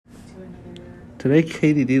Today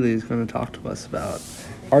Katie Dealey is going to talk to us about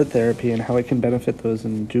art therapy and how it can benefit those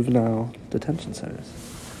in juvenile detention centers.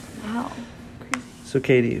 Wow. Crazy. So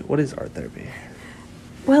Katie, what is art therapy?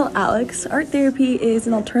 Well, Alex, art therapy is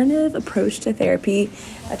an alternative approach to therapy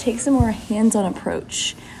that takes a more hands-on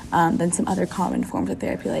approach than some other common forms of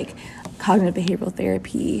therapy, like cognitive behavioral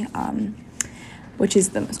therapy, which is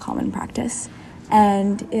the most common practice.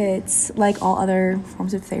 And it's like all other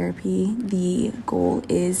forms of therapy, the goal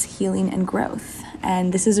is healing and growth.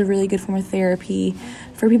 And this is a really good form of therapy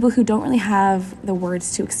for people who don't really have the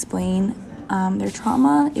words to explain their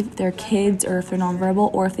trauma, if they're kids or if they're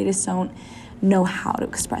nonverbal, or if they just don't know how to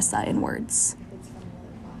express that in words.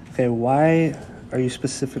 Okay, why are you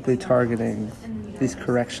specifically targeting these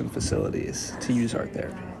correction facilities to use art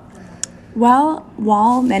therapy? Well,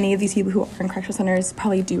 while many of these people who are in correctional centers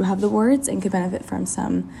probably do have the words and could benefit from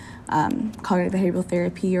some cognitive behavioral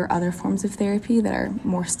therapy or other forms of therapy that are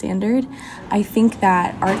more standard, I think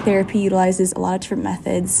that art therapy utilizes a lot of different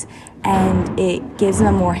methods and it gives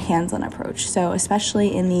them a more hands-on approach. So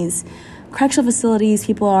especially in these correctional facilities,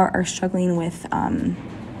 people are struggling with,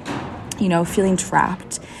 feeling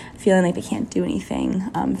trapped, feeling like they can't do anything,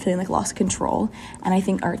 feeling like lost control. And I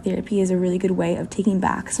think art therapy is a really good way of taking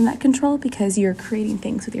back some of that control because you're creating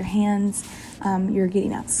things with your hands, you're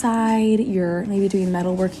getting outside, you're maybe doing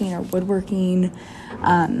metalworking or woodworking.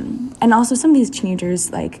 And also some of these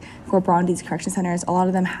teenagers, like who are brought into these correction centers, a lot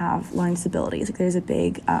of them have learning disabilities. Like there's a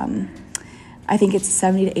big, I think it's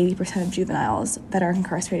 70 to 80% of juveniles that are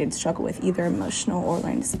incarcerated struggle with either emotional or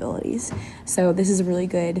learning disabilities. So this is a really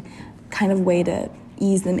good kind of way to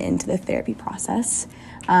ease them into the therapy process.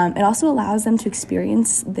 It also allows them to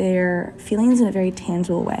experience their feelings in a very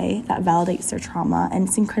tangible way that validates their trauma, and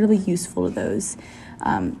it's incredibly useful to those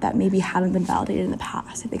that maybe haven't been validated in the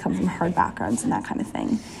past, if they come from hard backgrounds and that kind of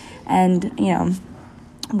thing. And,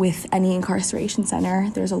 with any incarceration center,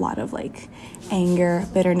 there's a lot of anger,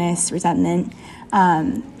 bitterness, resentment,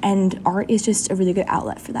 and art is just a really good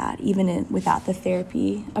outlet for that, even without the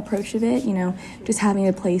therapy approach of it. Just having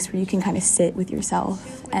a place where you can kind of sit with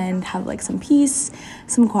yourself and have some peace,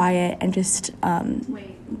 some quiet, and just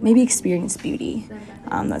maybe experience beauty.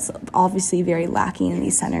 That's obviously very lacking in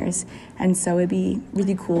these centers, and so it'd be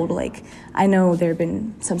really cool to I know there have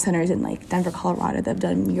been some centers in Denver, Colorado that have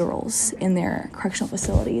done murals in their correctional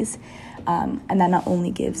facilities, and that not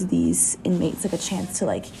only gives these inmates a chance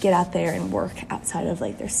to get out there and work outside of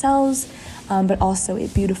their cells, but also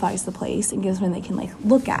it beautifies the place and gives them they can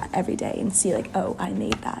look at every day and see oh, I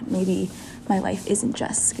made that. Maybe my life isn't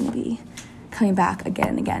just going to be coming back again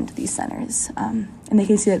and again to these centers, and they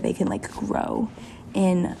can see that they can grow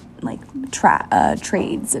in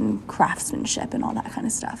trades and craftsmanship and all that kind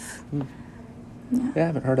of stuff. Yeah, I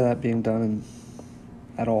haven't heard of that being done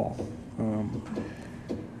at all.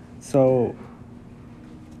 So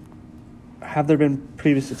have there been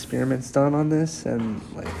previous experiments done on this, and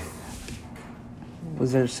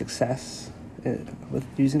was there success with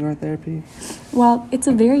using art therapy? Well, it's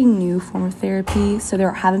a very new form of therapy, so there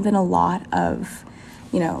haven't been a lot of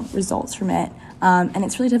results from it. And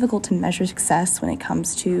it's really difficult to measure success when it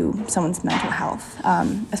comes to someone's mental health,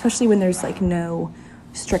 especially when there's no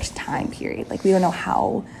strict time period. We don't know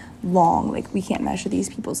how long, we can't measure these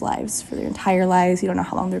people's lives for their entire lives. You don't know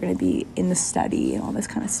how long they're going to be in the study and all this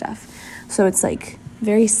kind of stuff. So it's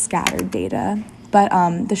very scattered data. But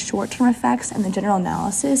the short-term effects and the general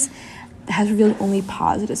analysis has really only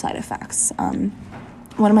positive side effects.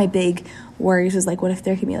 One of my big worries is what if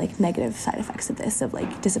there can be negative side effects of this,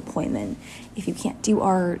 of disappointment if you can't do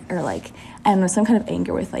art, or I don't know, some kind of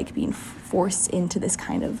anger with being forced into this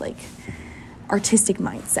kind of artistic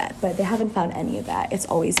mindset. But they haven't found any of that. It's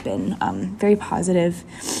always been very positive,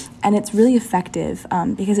 and it's really effective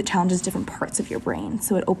because it challenges different parts of your brain.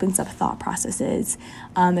 So it opens up thought processes,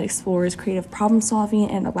 it explores creative problem solving,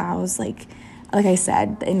 and allows like I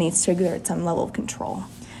said, the inmates to exert some level of control.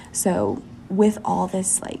 So with all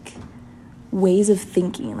this ways of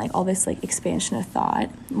thinking, all this expansion of thought,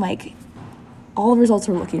 all the results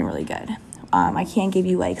are looking really good. I can't give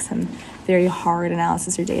you some very hard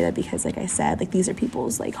analysis or data because I said, these are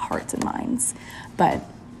people's hearts and minds, but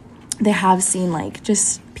they have seen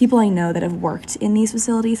just people I know that have worked in these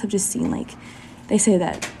facilities have just seen they say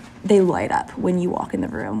that they light up when you walk in the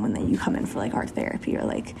room, when you come in for art therapy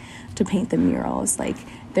or to paint the murals.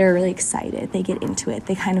 They're really excited. They get into it.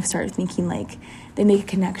 They kind of start thinking they make a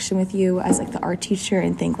connection with you as the art teacher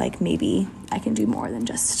and think maybe I can do more than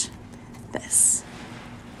just this.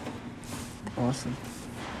 Awesome.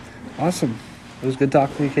 It was good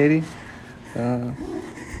talking to you, Katie.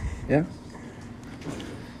 Yeah.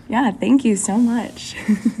 Yeah, thank you so much.